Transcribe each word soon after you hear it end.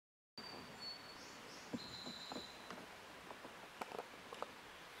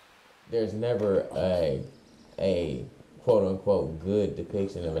There's never a quote unquote good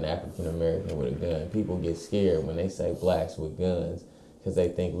depiction of an African American with a gun. People get scared when they say blacks with guns because they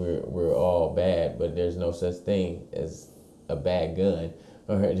think we're all bad, but there's no such thing as a bad gun,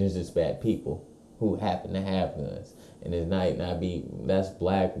 or there's just bad people who happen to have guns, and it might not be that's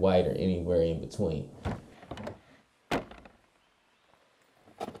black, white, or anywhere in between.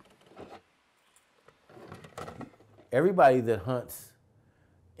 Everybody that hunts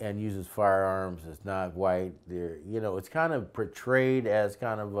and uses firearms is not white. They're, you know, it's kind of portrayed as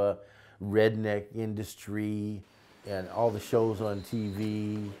kind of a redneck industry, and all the shows on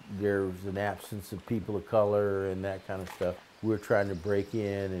TV, there's an absence of people of color and that kind of stuff. We're trying to break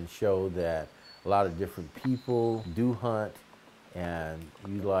in and show that a lot of different people do hunt and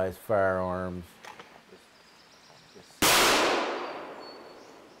utilize firearms.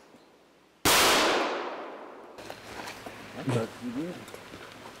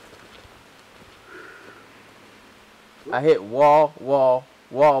 I hit wall, wall,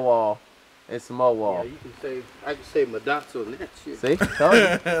 wall, wall, and some more wall. Yeah, you can say, I can say my dots on that shit. See? Told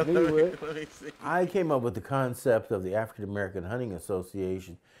you. Knew you would. Let me see. I came up with the concept of the African American Hunting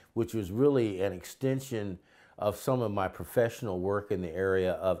Association, which was really an extension of some of my professional work in the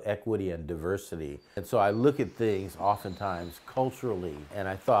area of equity and diversity. And so I look at things oftentimes culturally, and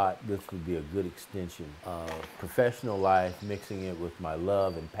I thought this would be a good extension of professional life, mixing it with my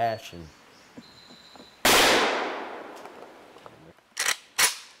love and passion.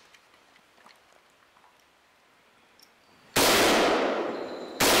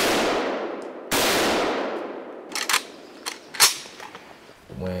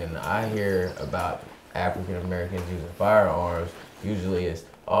 When I hear about African Americans using firearms, usually it's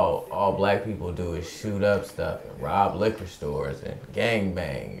all black people do is shoot up stuff and rob liquor stores and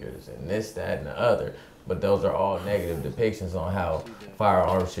gangbangers and this, that, and the other. But those are all negative depictions on how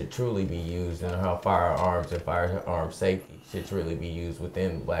firearms should truly be used and how firearms and firearm safety should truly be used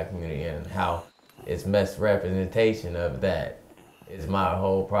within the black community, and how it's misrepresentation of that is my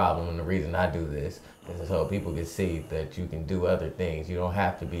whole problem. And the reason I do this is so people can see that you can do other things. You don't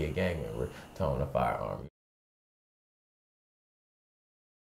have to be a gang member to own a firearm.